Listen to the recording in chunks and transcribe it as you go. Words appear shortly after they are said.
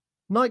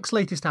Nike's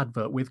latest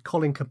advert with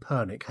Colin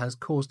Kaepernick has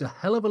caused a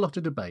hell of a lot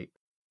of debate.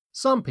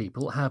 Some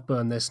people have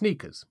burned their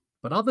sneakers,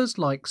 but others,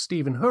 like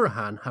Stephen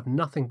Hurahan, have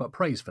nothing but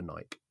praise for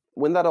Nike.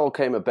 When that all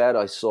came about,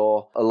 I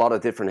saw a lot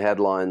of different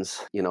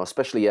headlines,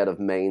 especially out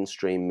of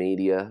mainstream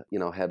media,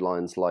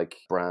 headlines like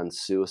brand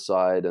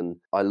suicide. And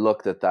I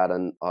looked at that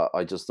and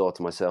I just thought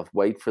to myself,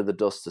 wait for the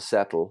dust to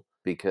settle,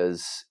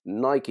 because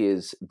Nike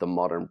is the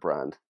modern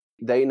brand.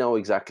 They know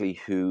exactly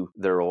who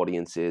their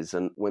audience is.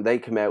 And when they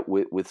come out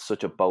with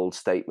such a bold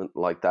statement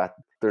like that,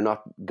 they're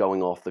not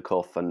going off the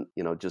cuff and,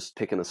 just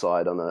picking a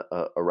side on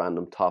a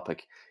random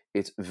topic.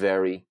 It's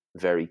very,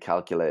 very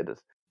calculated.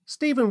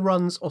 Stephen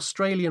runs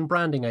Australian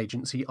branding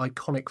agency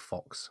Iconic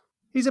Fox.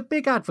 He's a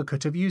big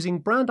advocate of using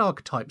brand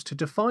archetypes to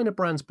define a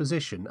brand's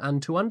position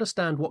and to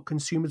understand what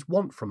consumers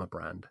want from a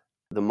brand.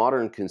 The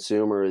modern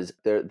consumer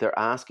they're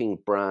asking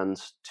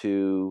brands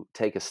to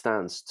take a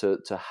stance,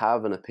 to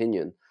have an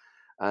opinion.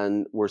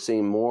 And we're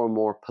seeing more and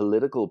more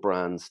political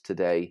brands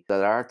today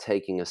that are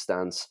taking a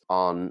stance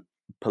on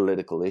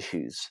political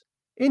issues.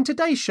 In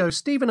today's show,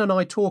 Stephen and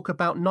I talk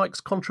about Nike's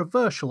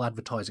controversial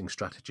advertising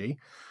strategy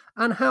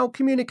and how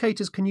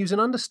communicators can use an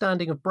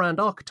understanding of brand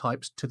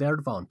archetypes to their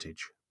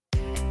advantage.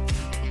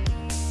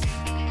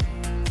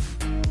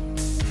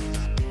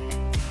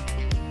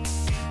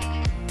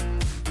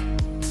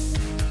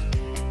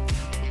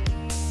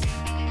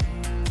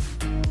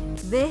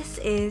 This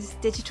is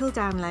Digital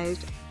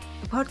Download,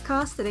 a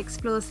podcast that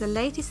explores the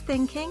latest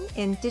thinking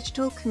in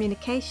digital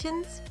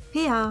communications,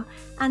 PR,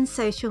 and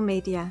social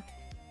media.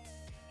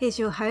 Here's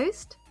your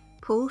host,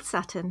 Paul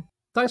Sutton.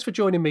 Thanks for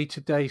joining me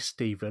today,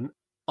 Stephen.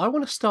 I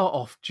want to start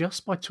off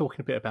just by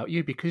talking a bit about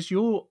you, because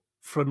you're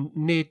from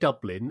near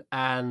Dublin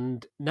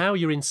and now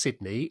you're in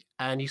Sydney,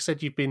 and you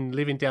said you've been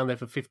living down there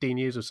for 15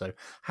 years or so.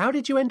 How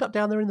did you end up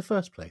down there in the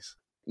first place?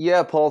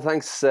 Yeah, Paul,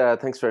 thanks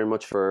very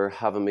much for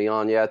having me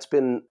on. Yeah, it's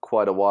been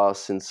quite a while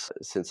since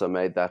I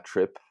made that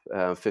trip,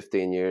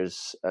 15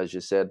 years, as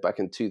you said, back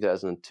in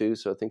 2002.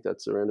 So I think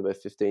that's around about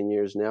 15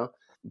 years now.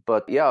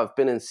 But yeah, I've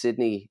been in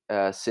Sydney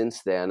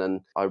since then,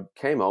 and I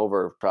came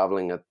over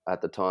traveling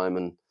at the time.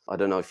 And I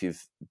don't know if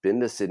you've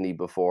been to Sydney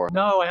before.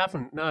 No, I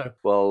haven't, no.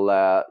 Well,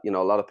 a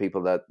lot of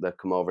people that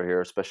come over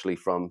here, especially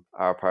from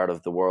our part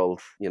of the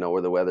world,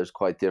 where the weather's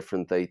quite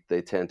different,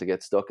 they tend to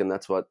get stuck, and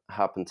that's what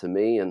happened to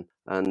me. And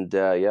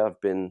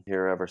I've been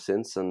here ever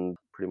since and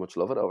pretty much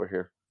love it over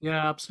here.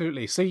 Yeah,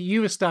 absolutely. So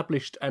you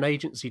established an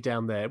agency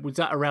down there. Was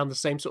that around the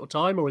same sort of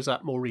time, or is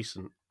that more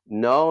recent?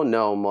 No.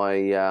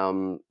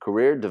 My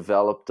career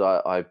developed.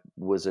 I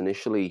was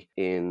initially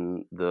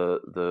in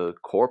the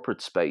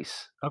corporate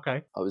space.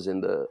 Okay. I was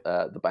in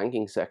the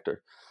banking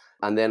sector,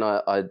 and then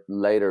I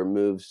later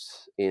moved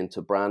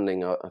into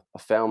branding. I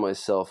found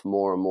myself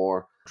more and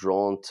more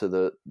drawn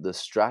to the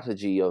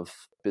strategy of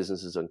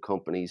businesses and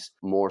companies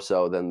more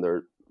so than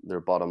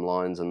their bottom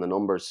lines and the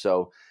numbers.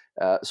 So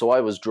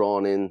I was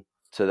drawn in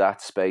to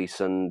that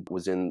space and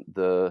was in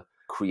the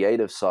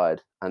creative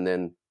side, and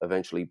then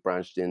eventually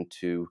branched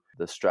into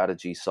the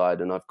strategy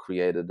side. And I've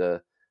created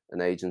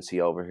an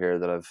agency over here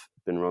that I've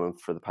been running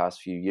for the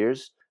past few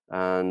years.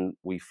 And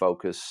we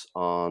focus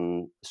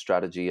on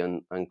strategy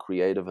and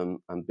creative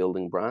and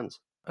building brands.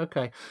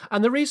 Okay.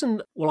 And the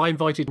reason, I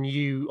invited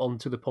you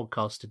onto the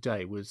podcast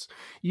today was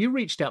you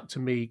reached out to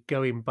me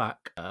going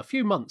back a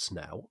few months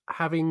now,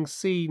 having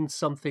seen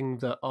something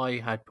that I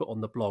had put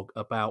on the blog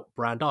about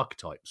brand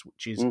archetypes,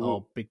 which is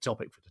our big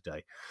topic for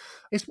today.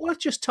 It's worth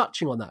just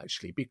touching on that,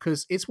 actually,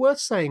 because it's worth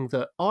saying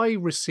that I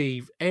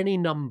receive any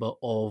number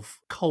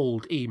of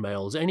cold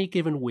emails any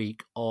given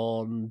week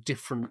on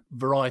different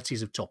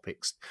varieties of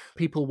topics.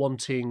 People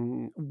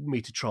wanting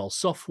me to trial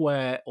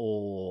software,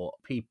 or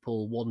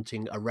people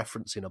wanting a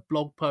reference in a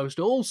blog post,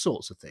 all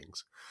sorts of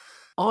things.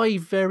 I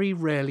very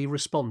rarely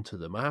respond to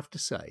them, I have to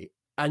say.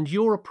 And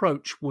your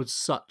approach was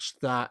such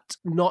that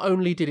not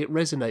only did it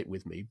resonate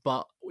with me,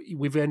 but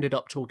we've ended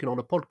up talking on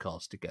a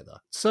podcast together.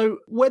 So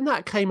when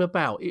that came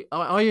about,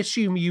 I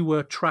assume you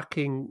were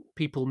tracking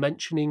people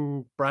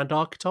mentioning brand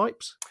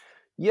archetypes?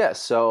 Yeah,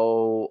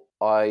 so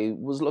I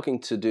was looking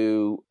to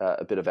do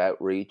a bit of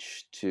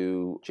outreach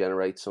to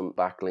generate some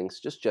backlinks,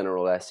 just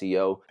general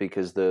SEO,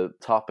 because the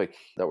topic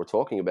that we're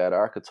talking about,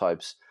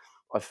 archetypes,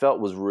 I felt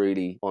was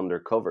really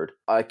undercovered.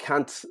 I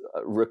can't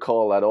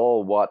recall at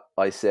all what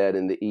I said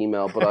in the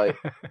email, but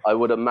I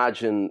would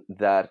imagine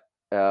that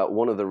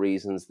one of the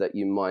reasons that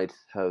you might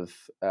have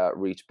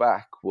reached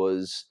back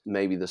was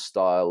maybe the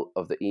style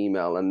of the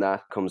email, and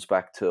that comes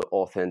back to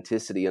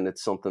authenticity. And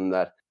it's something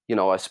that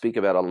I speak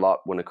about a lot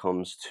when it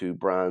comes to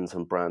brands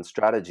and brand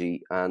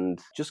strategy and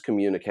just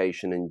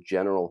communication in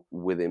general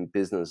within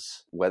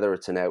business, whether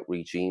it's an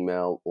outreach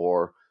email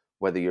or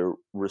whether you're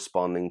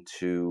responding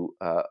to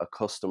a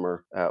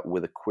customer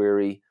with a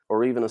query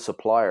or even a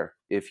supplier.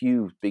 If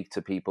you speak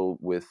to people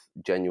with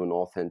genuine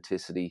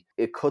authenticity,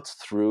 it cuts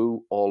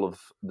through all of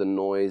the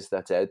noise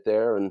that's out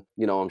there. And,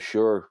 I'm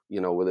sure,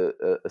 with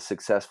a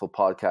successful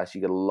podcast,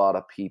 you get a lot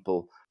of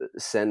people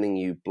sending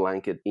you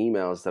blanket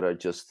emails that are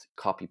just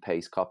copy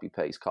paste, copy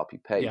paste, copy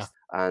paste. Yeah.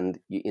 And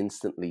you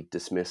instantly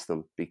dismiss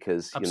them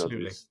because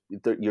Absolutely.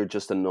 you're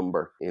just a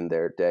number in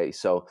their day.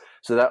 So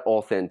that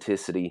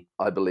authenticity,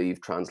 I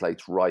believe,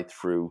 translates right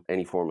through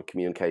any form of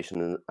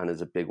communication and is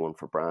a big one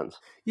for brands.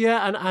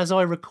 Yeah, and as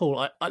I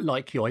recall, I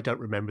like you, I don't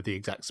remember the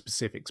exact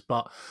specifics,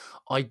 but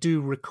I do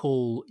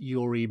recall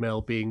your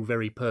email being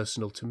very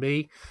personal to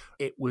me.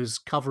 It was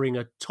covering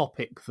a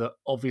topic that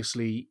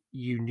obviously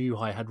you knew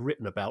I had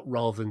written about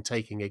rather than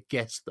taking a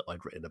guess that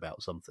I'd written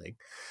about something.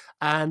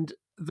 And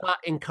that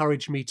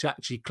encouraged me to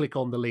actually click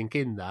on the link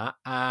in that.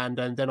 And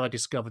then I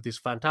discovered this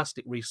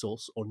fantastic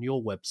resource on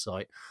your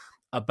website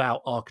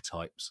about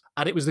archetypes.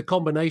 And it was the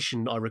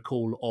combination, I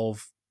recall,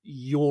 of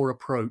your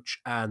approach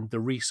and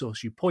the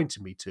resource you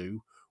pointed me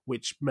to,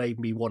 which made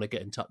me want to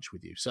get in touch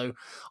with you. So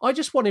I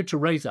just wanted to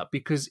raise that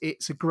because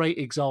it's a great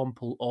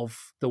example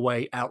of the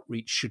way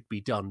outreach should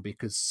be done,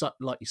 because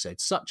like you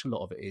said, such a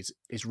lot of it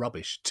is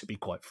rubbish, to be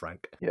quite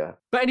frank. Yeah.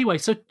 But anyway,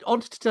 so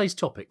on to today's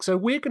topic. So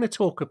we're going to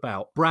talk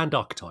about brand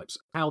archetypes,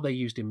 how they're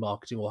used in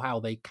marketing or how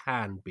they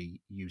can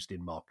be used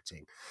in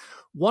marketing.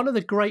 One of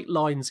the great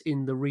lines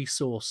in the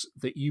resource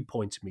that you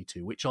pointed me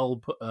to, which I'll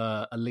put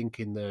a link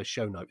in the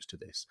show notes to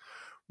this,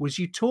 was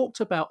you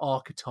talked about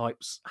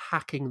archetypes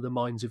hacking the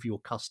minds of your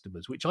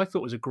customers, which I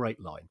thought was a great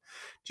line.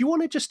 Do you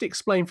want to just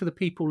explain for the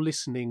people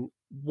listening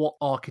what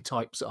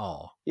archetypes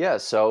are? Yeah,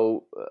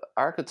 so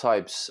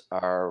archetypes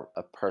are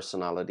a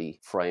personality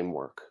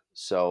framework.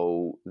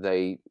 So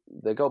they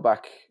go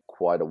back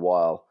quite a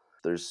while.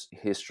 There's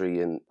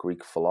history in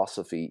Greek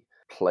philosophy.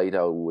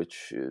 Plato,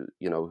 which,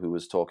 who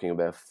was talking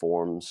about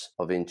forms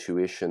of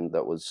intuition,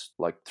 that was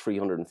like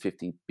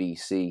 350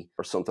 BC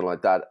or something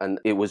like that. And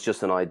it was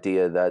just an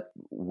idea that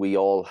we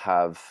all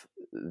have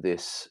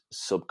this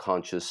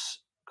subconscious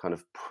kind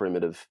of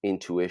primitive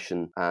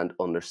intuition and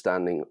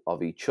understanding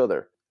of each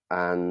other.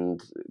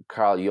 And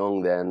Carl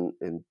Jung then,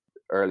 in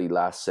early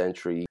last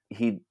century,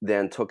 he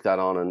then took that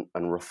on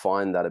and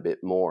refined that a bit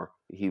more.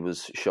 He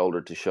was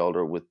shoulder to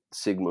shoulder with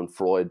Sigmund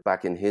Freud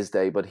back in his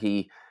day, but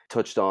he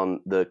touched on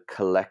the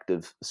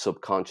collective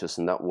subconscious,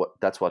 and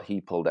that's what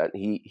he pulled out.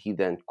 He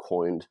then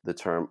coined the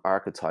term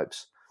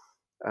archetypes.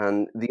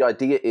 And the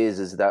idea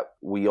is that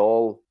we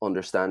all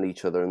understand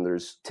each other, and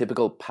there's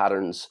typical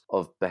patterns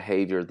of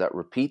behavior that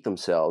repeat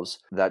themselves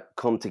that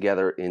come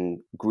together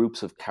in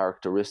groups of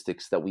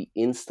characteristics that we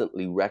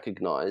instantly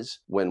recognize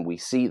when we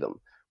see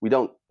them. We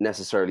don't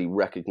necessarily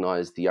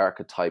recognize the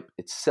archetype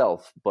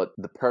itself, but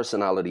the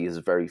personality is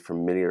very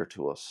familiar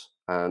to us.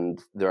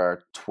 And there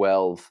are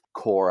 12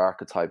 core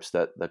archetypes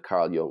that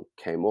Carl Jung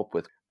came up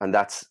with. And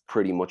that's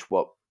pretty much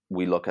what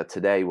we look at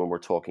today when we're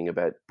talking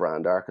about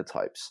brand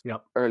archetypes.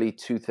 Yep. Early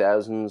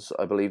 2000s,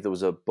 I believe there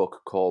was a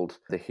book called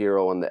The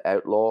Hero and the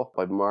Outlaw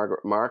by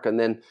Margaret Mark. And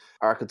then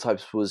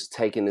archetypes was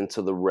taken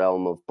into the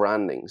realm of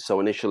branding. So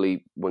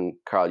initially, when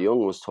Carl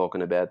Jung was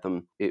talking about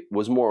them, it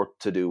was more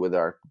to do with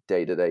our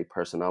day-to-day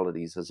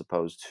personalities as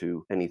opposed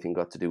to anything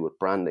got to do with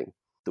branding.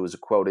 There was a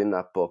quote in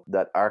that book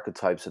that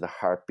archetypes are the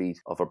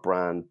heartbeat of a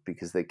brand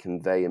because they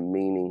convey a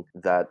meaning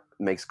that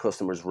makes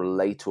customers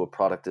relate to a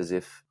product as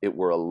if it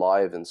were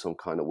alive in some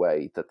kind of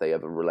way, that they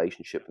have a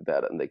relationship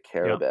about it and they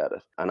care about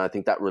it. And I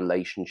think that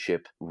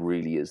relationship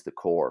really is the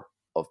core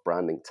of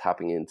branding,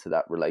 tapping into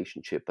that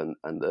relationship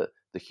and the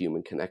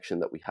human connection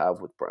that we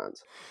have with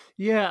brands.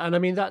 Yeah, and I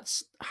mean,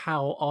 that's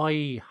how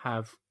I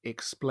have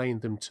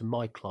explained them to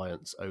my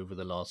clients over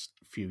the last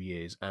few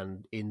years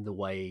and in the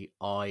way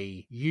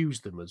I use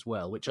them as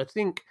well, which I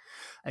think,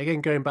 again,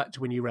 going back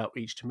to when you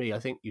outreached to me, I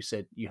think you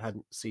said you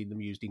hadn't seen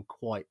them used in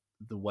quite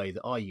the way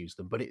that I use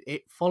them, but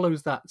it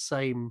follows that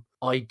same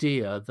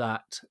idea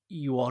that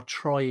you are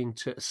trying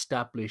to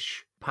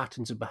establish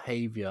patterns of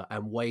behavior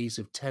and ways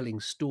of telling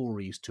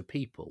stories to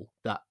people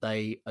that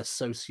they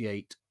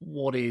associate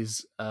what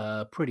is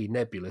pretty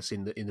nebulous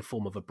in the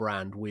form of a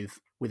brand with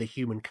a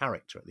human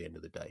character at the end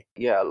of the day.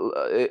 Yeah,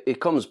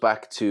 it comes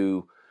back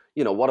to,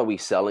 what are we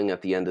selling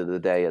at the end of the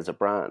day as a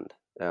brand?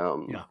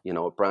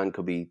 A brand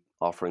could be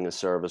offering a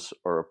service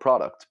or a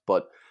product,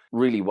 but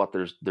really what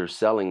they're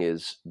selling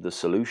is the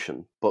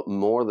solution. But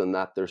more than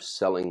that, they're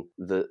selling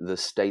the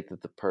state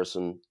that the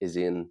person is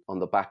in on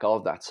the back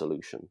of that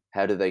solution.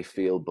 How do they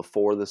feel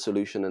before the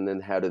solution, and then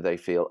how do they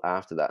feel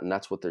after that? And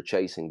that's what they're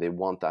chasing. They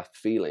want that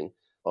feeling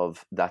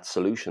of that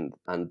solution,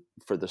 and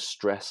for the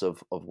stress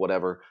of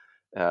whatever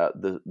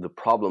the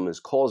problem is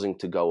causing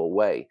to go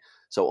away.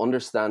 So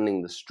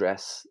understanding the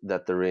stress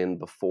that they're in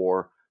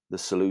before the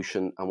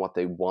solution and what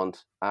they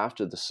want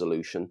after the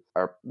solution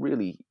are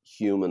really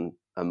human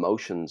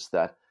emotions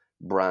that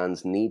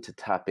brands need to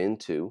tap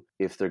into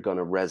if they're going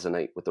to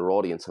resonate with their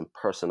audience, and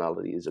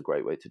personality is a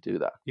great way to do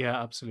that. Yeah,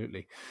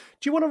 absolutely.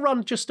 Do you want to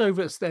run just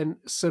over then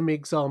some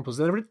examples?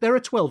 There are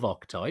 12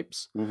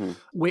 archetypes,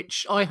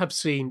 which I have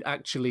seen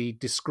actually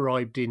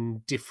described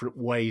in different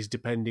ways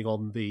depending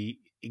on the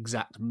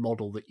exact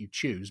model that you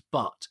choose,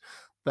 but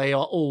they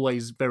are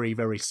always very,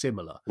 very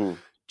similar.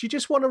 Do Do you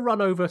just want to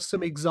run over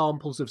some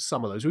examples of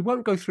some of those? We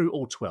won't go through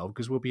all 12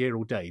 because we'll be here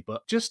all day,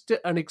 but just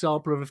an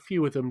example of a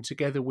few of them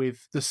together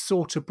with the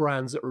sort of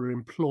brands that are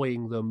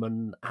employing them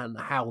and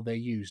how they're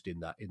used in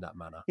that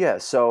manner. Yeah,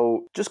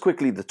 so just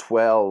quickly, the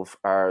 12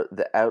 are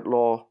the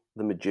outlaw,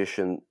 the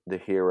magician, the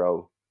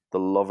hero, the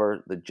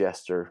lover, the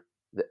jester,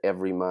 the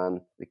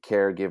everyman, the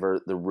caregiver,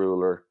 the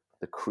ruler,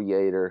 the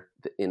creator,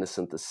 the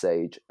innocent, the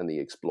sage, and the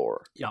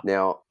explorer. Yep.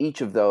 Now,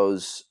 each of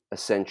those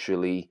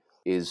essentially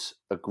is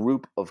a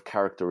group of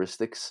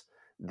characteristics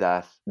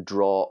that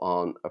draw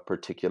on a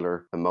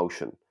particular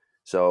emotion.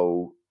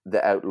 So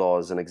the outlaw,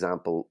 as an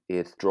example,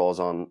 it draws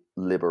on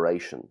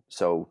liberation.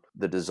 So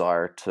the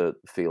desire to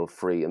feel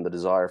free and the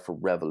desire for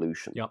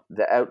revolution. Yep.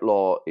 The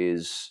outlaw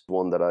is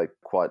one that I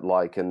quite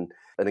like. And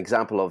an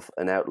example of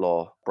an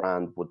outlaw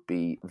brand would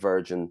be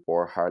Virgin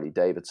or Harley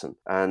Davidson.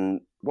 And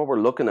what we're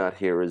looking at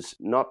here is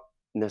not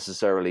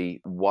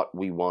necessarily what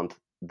we want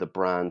the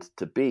brand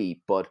to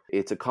be, but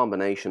it's a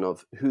combination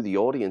of who the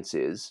audience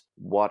is,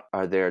 what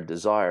are their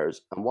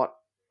desires, and what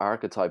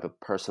archetype of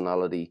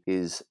personality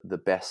is the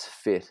best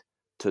fit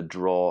to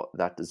draw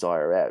that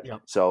desire out.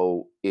 Yep.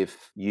 So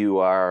if you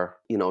are,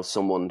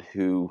 someone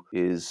who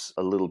is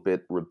a little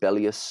bit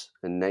rebellious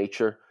in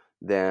nature,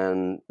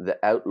 then the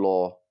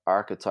outlaw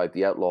archetype,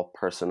 the outlaw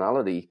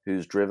personality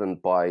who's driven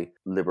by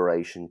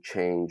liberation,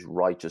 change,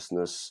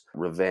 righteousness,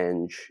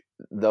 revenge,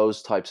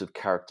 those types of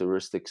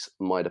characteristics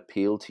might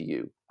appeal to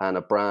you. And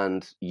a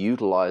brand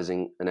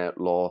utilizing an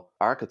outlaw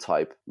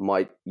archetype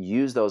might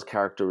use those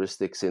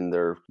characteristics in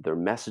their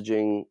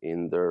messaging,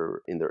 in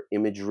their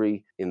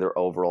imagery, in their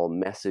overall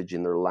message,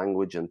 in their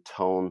language and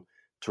tone,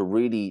 to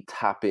really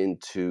tap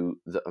into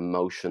the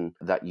emotion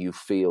that you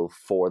feel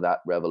for that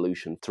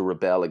revolution, to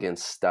rebel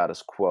against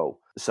status quo.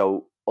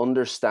 So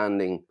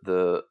understanding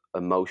the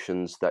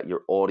emotions that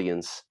your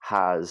audience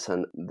has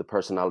and the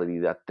personality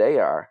that they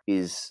are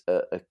is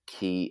a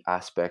key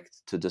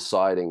aspect to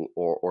deciding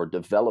or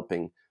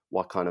developing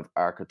what kind of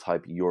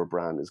archetype your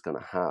brand is going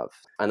to have.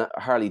 And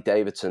Harley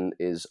Davidson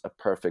is a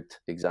perfect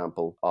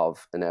example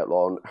of an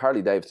outlaw. And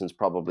Harley Davidson's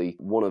probably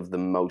one of the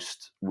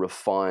most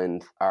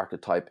refined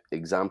archetype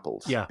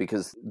examples,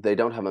 because they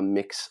don't have a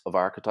mix of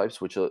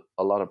archetypes, which a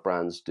lot of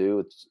brands do.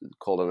 It's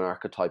called an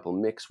archetypal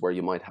mix, where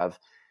you might have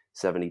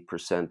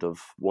 70%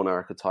 of one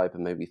archetype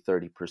and maybe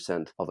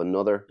 30% of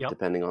another,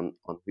 depending on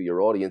who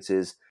your audience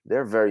is.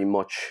 They're very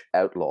much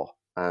outlaw,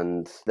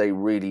 and they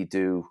really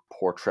do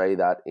portray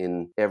that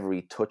in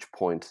every touch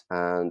point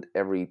and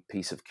every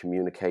piece of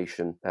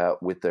communication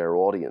with their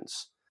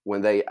audience.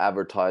 When they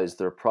advertise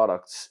their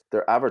products,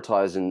 they're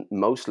advertising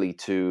mostly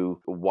to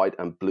white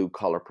and blue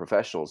collar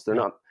professionals. They're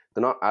not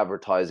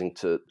advertising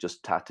to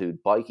just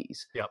tattooed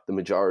bikies. The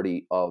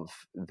majority of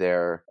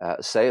their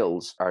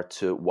sales are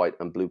to white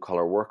and blue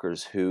collar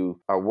workers who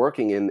are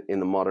working in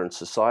the modern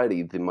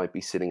society. They might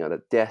be sitting at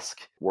a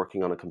desk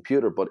working on a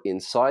computer, but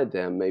inside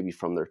them, maybe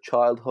from their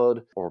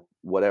childhood or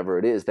whatever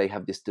it is, they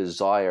have this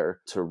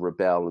desire to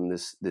rebel and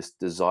this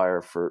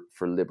desire for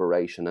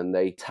liberation, and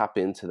they tap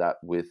into that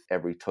with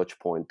every touch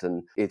point.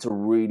 And it's a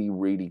really,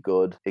 really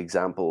good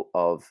example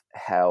of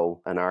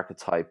how an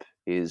archetype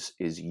is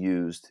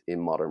used in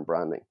modern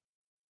branding.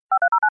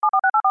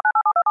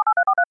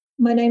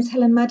 My name's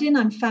Helen Madden.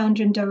 I'm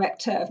founder and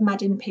director of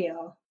Madden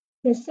PR.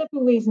 There's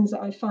several reasons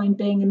that I find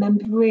being a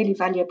member really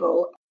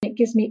valuable. It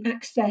gives me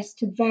access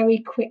to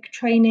very quick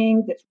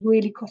training that's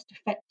really cost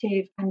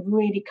effective and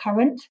really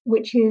current,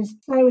 which is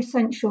so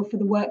essential for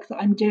the work that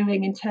I'm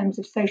doing in terms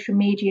of social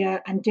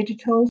media and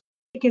digital.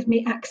 It gives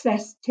me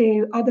access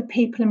to other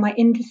people in my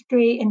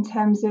industry in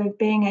terms of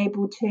being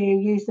able to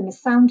use them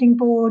as sounding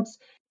boards.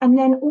 And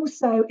then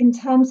also in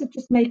terms of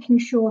just making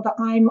sure that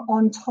I'm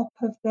on top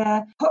of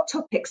the hot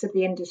topics of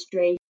the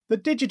industry. The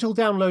Digital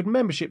Download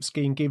membership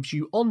scheme gives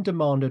you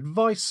on-demand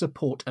advice,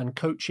 support and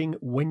coaching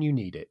when you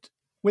need it.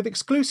 With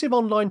exclusive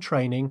online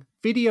training,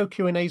 video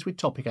Q&As with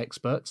topic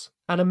experts,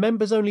 and a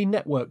members-only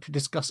network to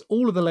discuss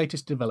all of the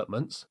latest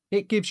developments,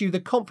 it gives you the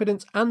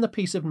confidence and the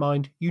peace of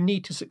mind you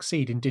need to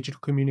succeed in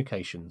digital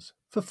communications.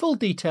 For full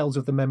details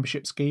of the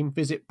membership scheme,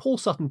 visit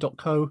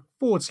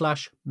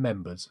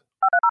paulsutton.co/members.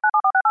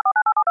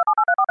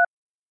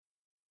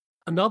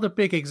 Another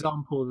big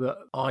example that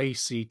I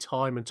see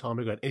time and time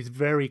again, is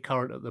very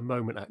current at the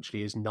moment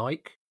actually, is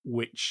Nike,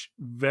 which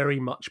very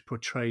much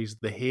portrays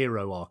the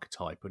hero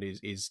archetype and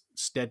is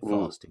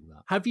steadfast in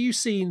that. Have you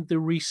seen the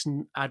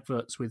recent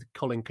adverts with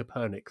Colin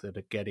Kaepernick that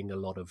are getting a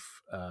lot of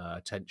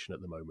attention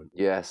at the moment?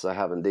 Yes, I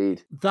have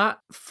indeed. That,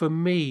 for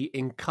me,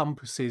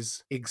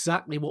 encompasses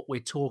exactly what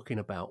we're talking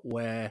about,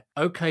 where,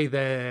 okay,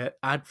 their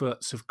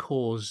adverts have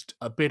caused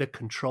a bit of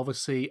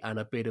controversy and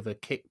a bit of a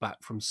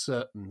kickback from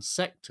certain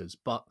sectors,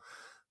 but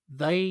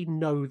they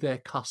know their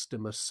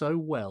customer so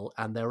well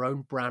and their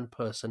own brand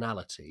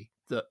personality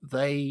that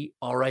they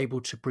are able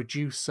to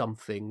produce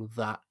something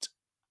that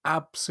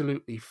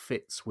absolutely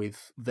fits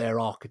with their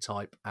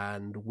archetype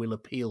and will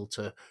appeal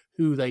to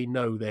who they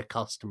know their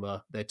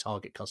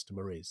target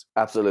customer is.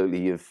 Absolutely,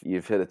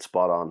 you've hit it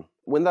spot on.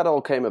 When that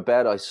all came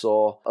about, I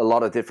saw a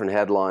lot of different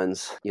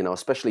headlines,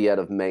 especially out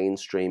of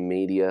mainstream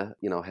media,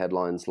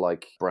 headlines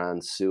like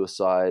brand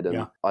suicide.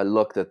 And I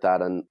looked at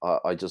that and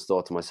I just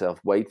thought to myself,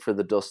 wait for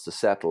the dust to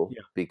settle,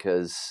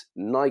 because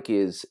Nike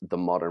is the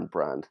modern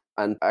brand.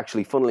 And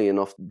actually, funnily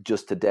enough,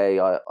 just today,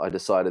 I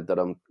decided that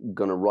I'm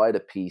going to write a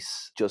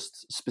piece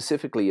just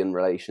specifically in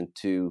relation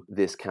to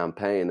this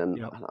campaign. And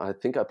I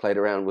think I played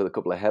around with a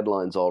couple of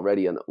headlines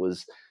already, and it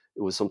was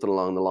something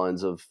along the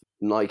lines of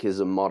Nike is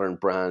a modern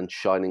brand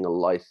shining a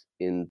light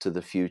into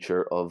the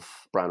future of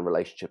brand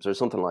relationships, or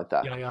something like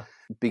that.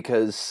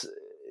 Because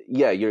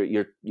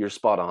you're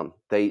spot on.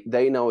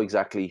 They know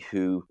exactly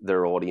who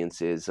their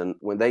audience is, and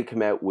when they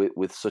come out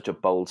with such a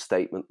bold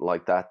statement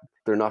like that,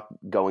 they're not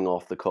going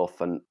off the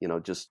cuff and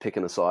just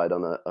picking a side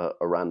on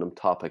a random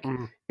topic.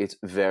 It's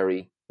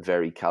very,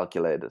 very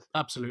calculated.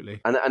 Absolutely.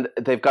 And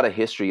they've got a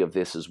history of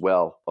this as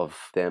well, of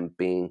them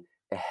being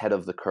ahead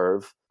of the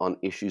curve on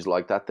issues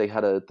like that. They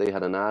had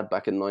an ad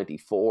back in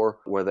 '94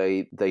 where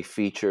they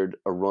featured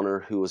a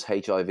runner who was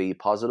HIV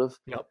positive.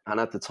 And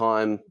at the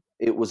time,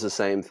 it was the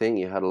same thing.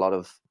 You had a lot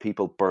of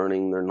people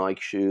burning their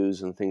Nike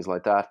shoes and things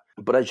like that.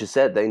 But as you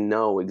said, they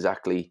know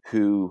exactly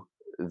who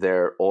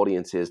their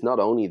audience is. Not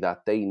only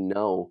that, they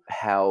know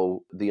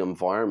how the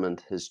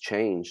environment has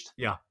changed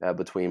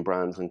between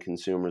brands and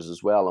consumers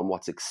as well, and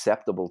what's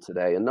acceptable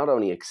today, and not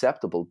only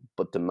acceptable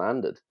but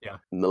demanded.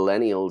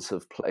 Millennials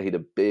have played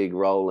a big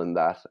role in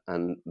that,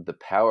 and the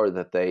power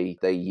that they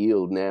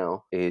yield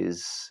now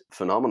is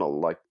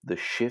phenomenal. Like the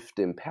shift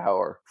in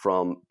power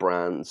from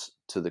brands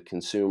to the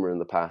consumer in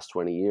the past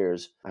 20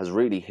 years has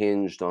really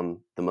hinged on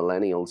the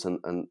millennials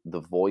and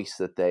the voice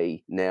that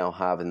they now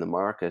have in the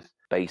market,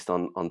 based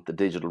on the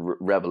digital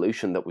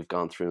revolution that we've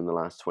gone through in the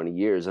last 20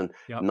 years. And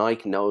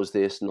Nike knows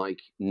this.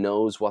 Nike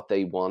knows what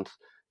they want.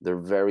 They're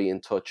very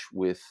in touch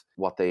with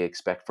what they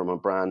expect from a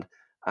brand.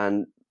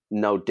 And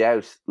no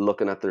doubt,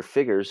 looking at their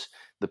figures,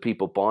 the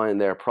people buying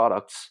their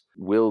products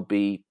will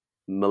be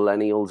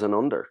millennials and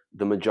under,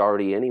 the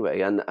majority anyway.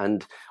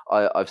 And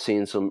I've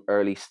seen some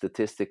early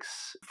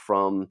statistics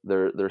from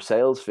their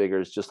sales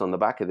figures just on the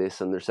back of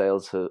this, and their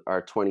sales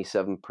are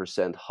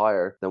 27%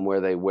 higher than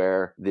where they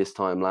were this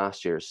time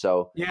last year.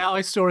 So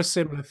I saw a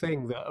similar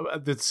thing.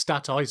 That the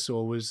stat I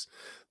saw was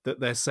that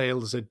their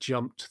sales had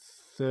jumped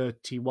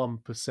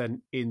 31%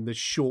 in the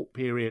short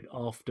period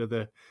after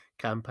the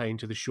campaign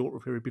to the shorter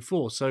period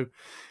before. So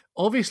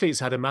obviously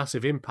it's had a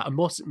massive impact,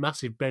 a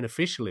massive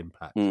beneficial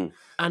impact.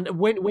 And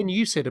when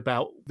you said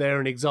about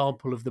they're an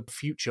example of the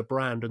future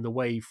brand and the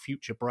way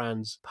future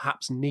brands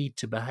perhaps need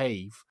to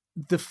behave,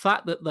 the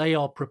fact that they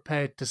are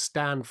prepared to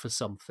stand for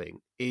something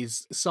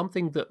is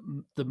something that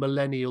the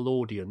millennial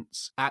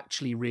audience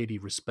actually really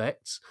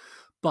respects.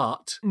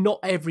 But not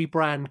every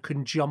brand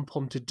can jump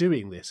onto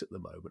doing this at the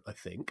moment, I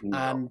think. No.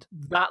 And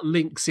that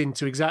links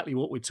into exactly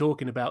what we're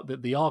talking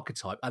about, the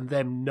archetype, and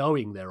them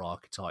knowing their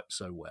archetype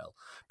so well.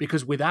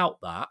 Because without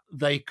that,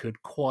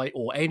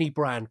 any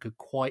brand could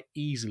quite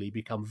easily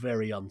become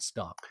very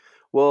unstuck.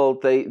 Well,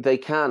 they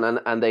can,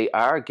 and they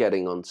are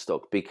getting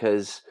unstuck,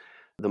 because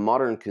the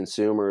modern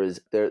consumer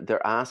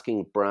they're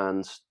asking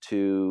brands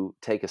to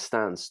take a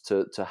stance,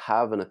 to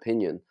have an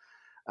opinion.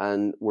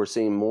 And we're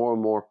seeing more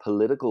and more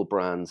political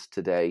brands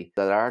today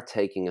that are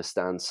taking a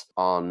stance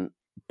on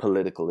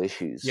political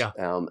issues.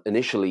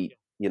 Initially,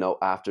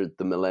 after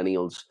the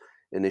millennials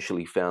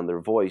initially found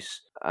their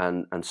voice,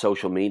 and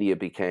social media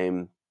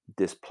became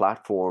this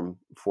platform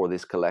for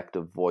this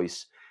collective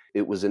voice,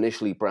 it was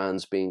initially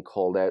brands being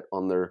called out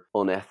on their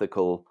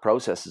unethical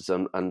processes,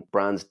 and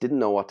brands didn't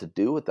know what to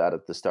do with that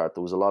at the start.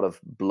 There was a lot of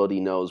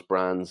bloody nose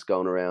brands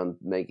going around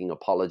making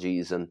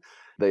apologies, and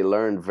they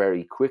learned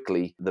very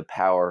quickly the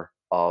power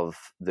of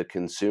the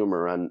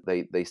consumer, and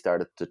they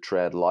started to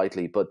tread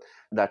lightly. But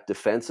that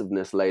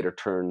defensiveness later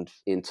turned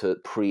into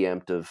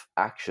preemptive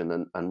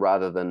action, and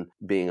rather than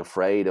being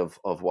afraid of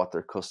what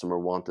their customer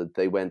wanted,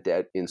 they went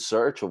out in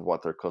search of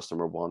what their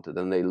customer wanted,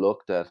 and they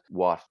looked at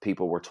what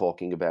people were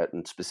talking about,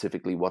 and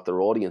specifically what their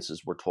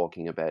audiences were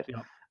talking about.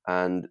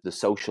 And the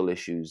social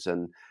issues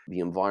and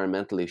the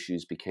environmental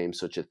issues became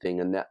such a thing,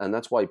 and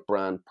that's why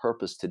brand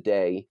purpose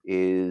today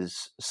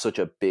is such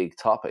a big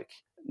topic.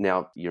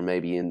 Now, you're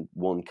maybe in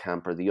one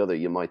camp or the other.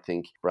 You might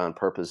think brand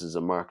purpose is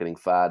a marketing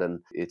fad, and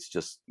it's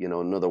just,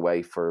 another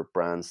way for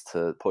brands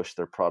to push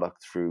their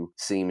product through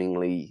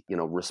seemingly,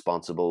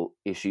 responsible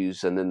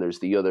issues. And then there's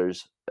the other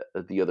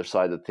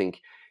side that think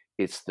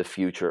it's the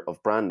future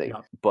of branding.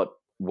 But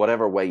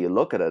whatever way you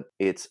look at it,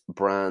 it's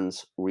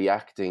brands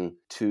reacting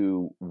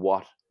to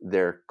what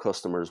their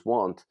customers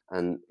want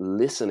and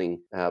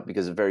listening,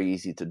 because it's very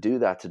easy to do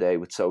that today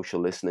with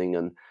social listening,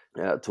 and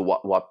to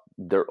what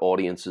their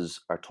audiences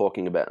are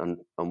talking about and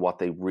what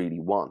they really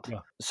want.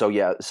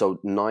 So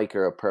Nike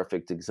are a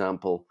perfect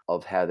example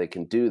of how they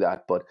can do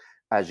that. But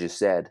as you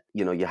said,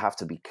 you have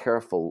to be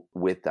careful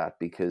with that,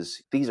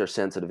 because these are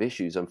sensitive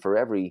issues, and for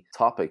every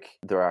topic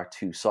there are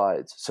two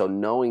sides. So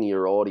knowing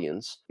your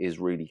audience is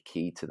really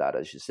key to that,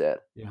 as you said.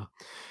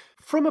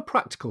 From a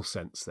practical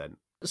sense then,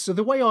 So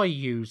the way I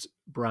use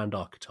brand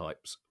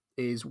archetypes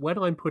is when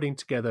I'm putting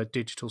together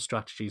digital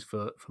strategies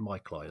for my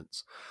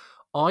clients,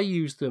 I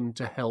use them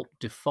to help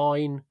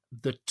define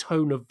the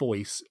tone of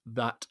voice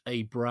that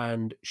a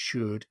brand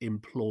should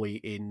employ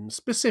in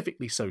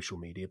specifically social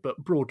media,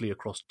 but broadly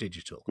across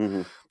digital.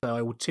 Mm-hmm. So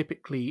I will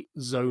typically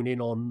zone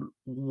in on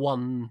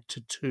 1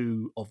 to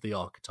 2 of the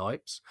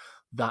archetypes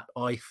that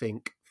I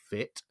think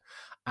fit.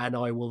 And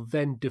I will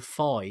then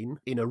define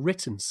in a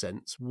written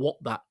sense what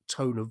that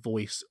tone of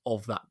voice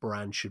of that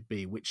brand should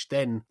be, which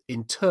then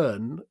in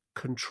turn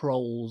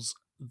controls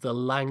the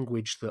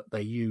language that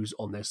they use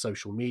on their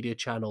social media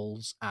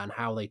channels and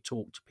how they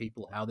talk to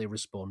people, how they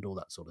respond, all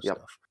that sort of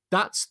stuff.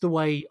 That's the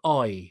way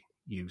I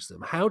use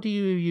them. How do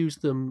you use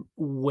them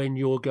when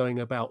you're going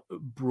about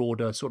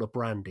broader sort of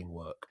branding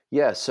work?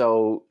 Yeah,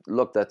 so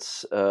look,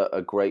 that's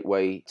a great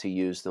way to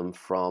use them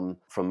from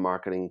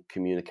marketing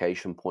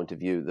communication point of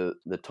view.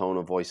 The tone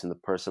of voice and the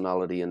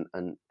personality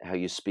and how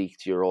you speak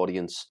to your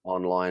audience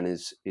online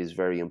is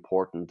very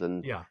important,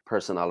 and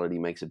personality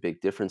makes a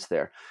big difference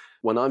there.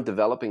 When I'm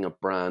developing a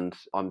brand,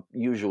 I'm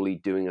usually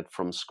doing it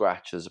from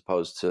scratch as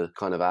opposed to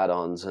kind of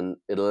add-ons, and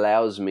it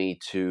allows me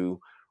to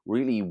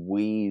really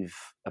weave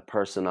a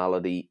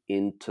personality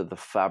into the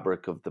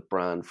fabric of the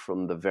brand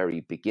from the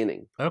very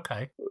beginning.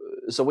 Okay.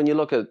 So when you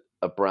look at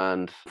a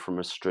brand from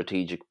a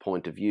strategic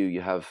point of view,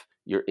 you have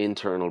your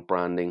internal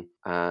branding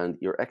and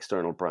your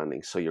external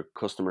branding. So your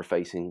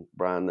customer-facing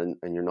brand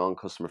and your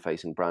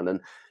non-customer-facing brand. And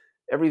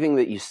everything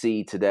that you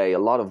see today, a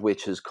lot of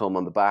which has come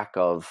on the back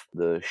of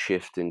the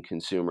shift in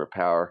consumer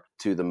power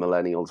to the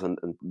millennials, and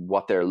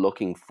what they're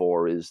looking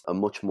for is a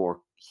much more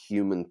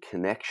human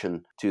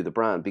connection to the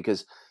brand.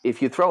 Because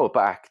if you throw it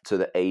back to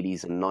the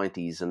 80s and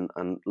 90s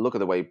and look at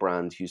the way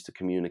brands used to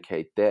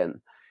communicate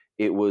then,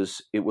 it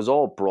was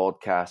all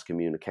broadcast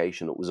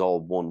communication. It was all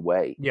one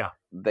way. Yeah.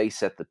 They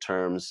set the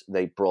terms,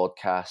 they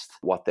broadcast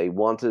what they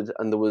wanted,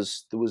 and there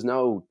was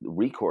no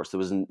recourse. There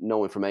was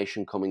no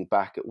information coming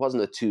back. It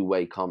wasn't a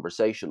two-way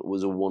conversation. It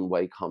was a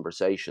one-way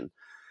conversation.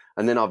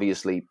 And then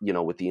obviously,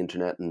 with the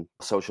internet and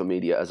social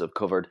media, as I've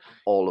covered,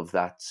 all of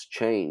that's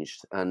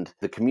changed. And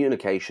the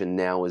communication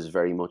now is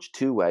very much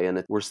two-way.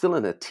 And we're still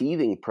in a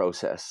teething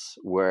process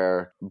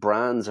where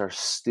brands are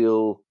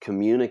still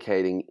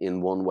communicating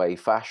in one-way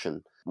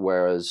fashion,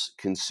 whereas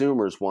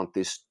consumers want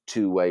this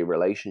two-way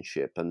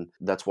relationship. And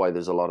that's why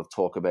there's a lot of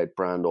talk about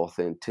brand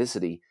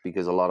authenticity,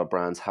 because a lot of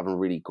brands haven't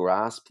really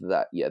grasped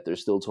that yet. They're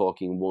still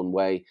talking one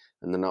way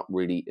and they're not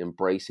really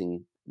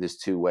embracing this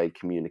two-way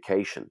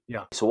communication.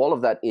 Yeah. So all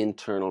of that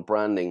internal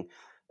branding,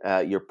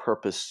 your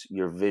purpose,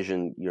 your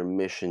vision, your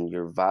mission,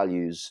 your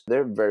values,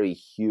 they're very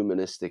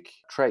humanistic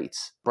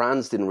traits.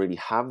 Brands didn't really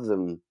have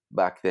them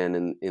back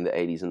then in the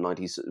 80s and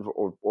 90s,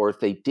 or if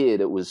they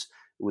did, it was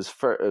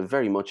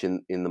very much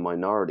in the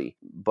minority.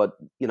 But,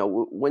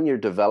 when you're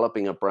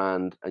developing a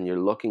brand and you're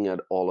looking at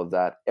all of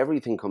that,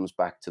 everything comes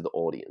back to the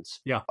audience.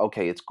 Yeah.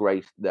 Okay, it's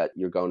great that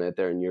you're going out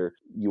there and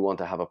you want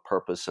to have a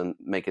purpose and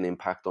make an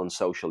impact on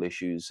social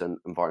issues and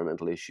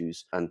environmental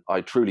issues. And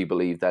I truly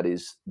believe that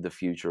is the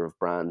future of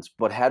brands.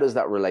 But how does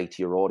that relate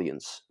to your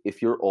audience?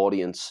 If your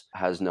audience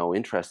has no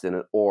interest in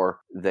it, or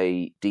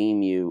they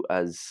deem you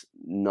as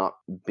not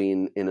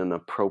being in an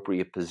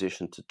appropriate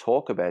position to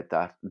talk about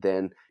that,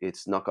 then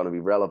it's not going to be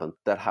relevant.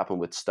 That happened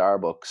with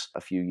Starbucks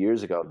a few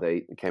years ago.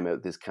 They came out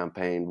with this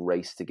campaign,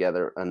 Race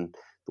Together, and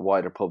the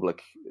wider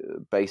public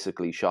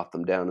basically shot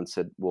them down and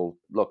said, well,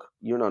 look,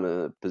 you're not in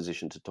a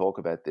position to talk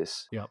about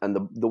this. Yeah. And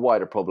the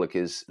wider public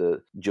is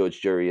the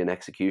judge, jury, and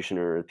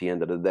executioner at the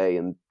end of the day,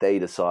 and they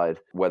decide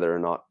whether or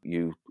not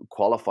you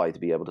qualify to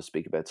be able to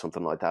speak about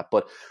something like that.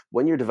 But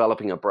when you're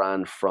developing a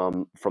brand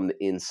from the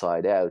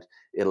inside out,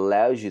 it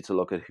allows you to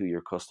look at who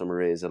your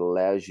customer is. It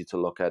allows you to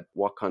look at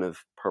what kind of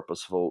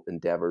purposeful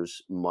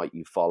endeavors might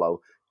you follow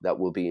that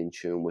will be in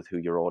tune with who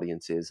your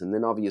audience is. And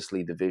then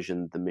obviously the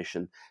vision, the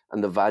mission,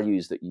 and the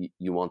values that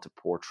you want to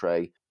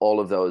portray,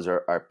 all of those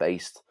are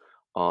based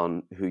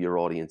on who your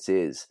audience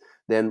is.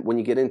 Then when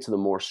you get into the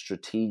more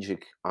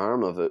strategic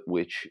arm of it,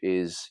 which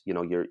is,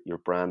 your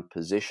brand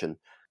position,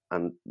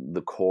 and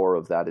the core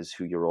of that is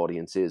who your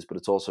audience is, but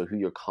it's also who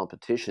your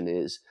competition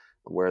is,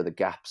 where are the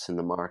gaps in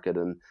the market,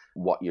 and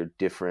what your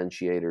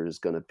differentiator is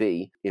going to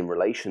be in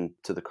relation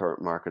to the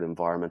current market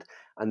environment.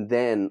 And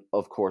then,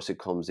 of course, it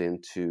comes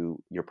into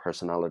your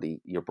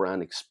personality, your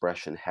brand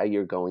expression, how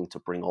you're going to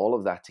bring all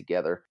of that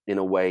together in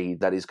a way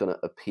that is going to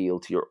appeal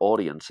to your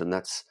audience. And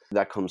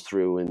that comes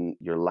through in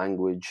your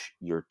language,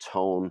 your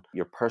tone,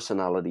 your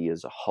personality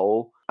as a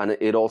whole. And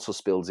it also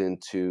spills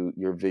into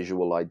your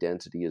visual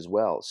identity as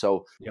well.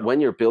 So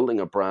when you're building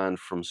a brand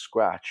from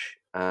scratch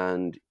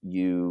and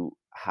you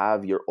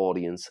have your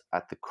audience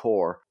at the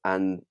core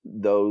and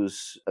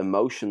those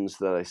emotions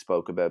that I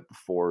spoke about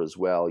before as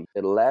well,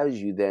 it allows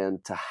you then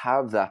to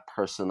have that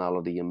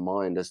personality in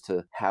mind as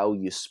to how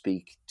you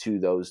speak to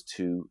those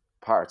two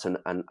parts.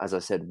 And as I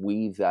said,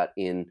 weave that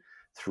in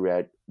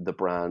throughout the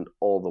brand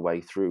all the way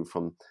through,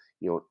 from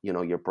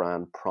your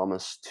brand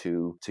promise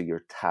to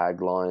your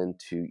tagline,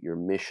 to your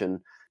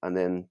mission, And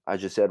then,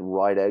 as you said,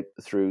 right out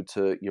through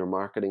to your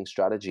marketing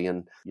strategy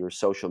and your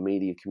social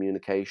media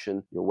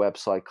communication, your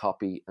website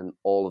copy, and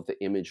all of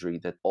the imagery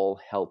that all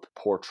help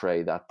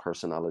portray that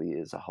personality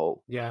as a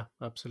whole. Yeah,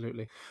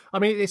 absolutely. I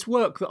mean, it's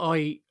work that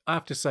I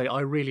have to say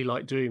I really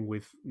like doing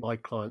with my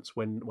clients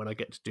when I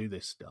get to do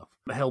this stuff,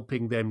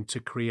 helping them to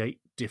create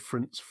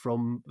difference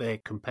from their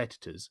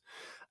competitors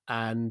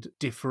and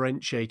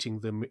differentiating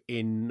them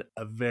in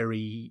a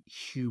very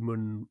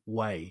human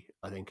way,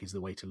 I think is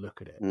the way to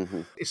look at it.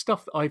 Mm-hmm. It's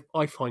stuff that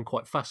I find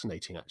quite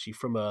fascinating, actually,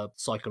 from a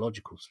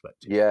psychological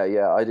perspective.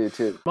 Yeah, I do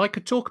too. I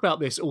could talk about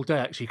this all day,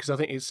 actually, because I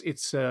think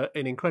it's an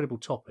incredible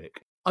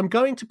topic. I'm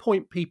going to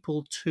point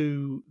people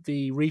to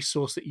the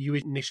resource that you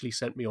initially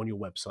sent me on your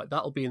website.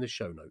 That'll be in the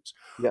show notes.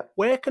 Yeah.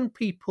 Where can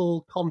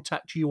people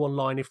contact you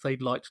online if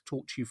they'd like to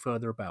talk to you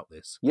further about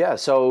this? Yeah,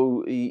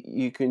 so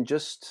you can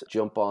just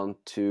jump on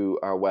to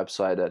our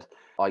website at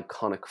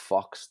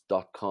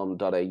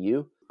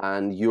iconicfox.com.au,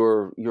 and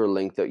your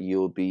link that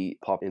you'll be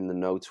popping in the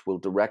notes will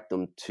direct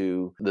them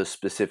to the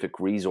specific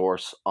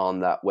resource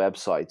on that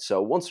website.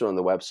 So once they're on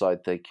the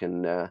website, they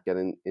can get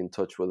in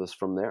touch with us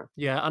from there.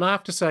 Yeah, and I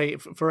have to say,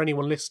 for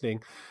anyone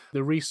listening,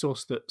 the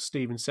resource that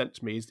Stephen sent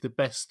to me is the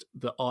best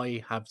that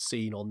I have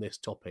seen on this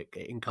topic.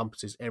 It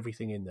encompasses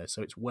everything in there,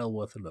 so it's well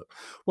worth a look.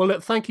 Well,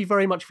 look, thank you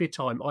very much for your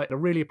time. I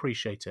really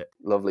appreciate it.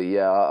 Lovely.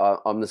 Yeah,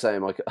 I'm the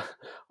same.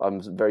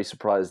 I'm very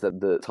surprised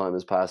that the time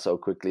has passed so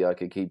quickly. I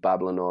could keep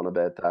babbling on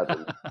about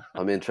that.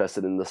 I'm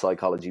interested in the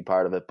psychology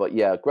part of it. But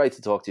yeah, great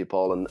to talk to you,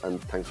 Paul, and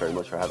thanks very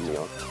much for having me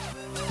on.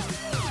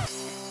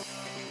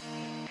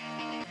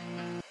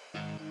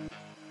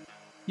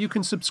 You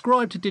can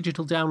subscribe to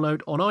Digital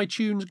Download on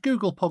iTunes,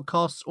 Google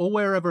Podcasts, or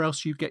wherever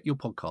else you get your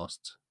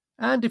podcasts.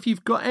 And if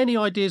you've got any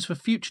ideas for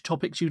future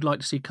topics you'd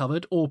like to see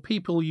covered or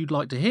people you'd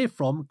like to hear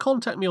from,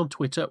 contact me on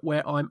Twitter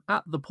where I'm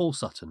 @the Paul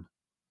Sutton.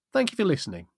 Thank you for listening.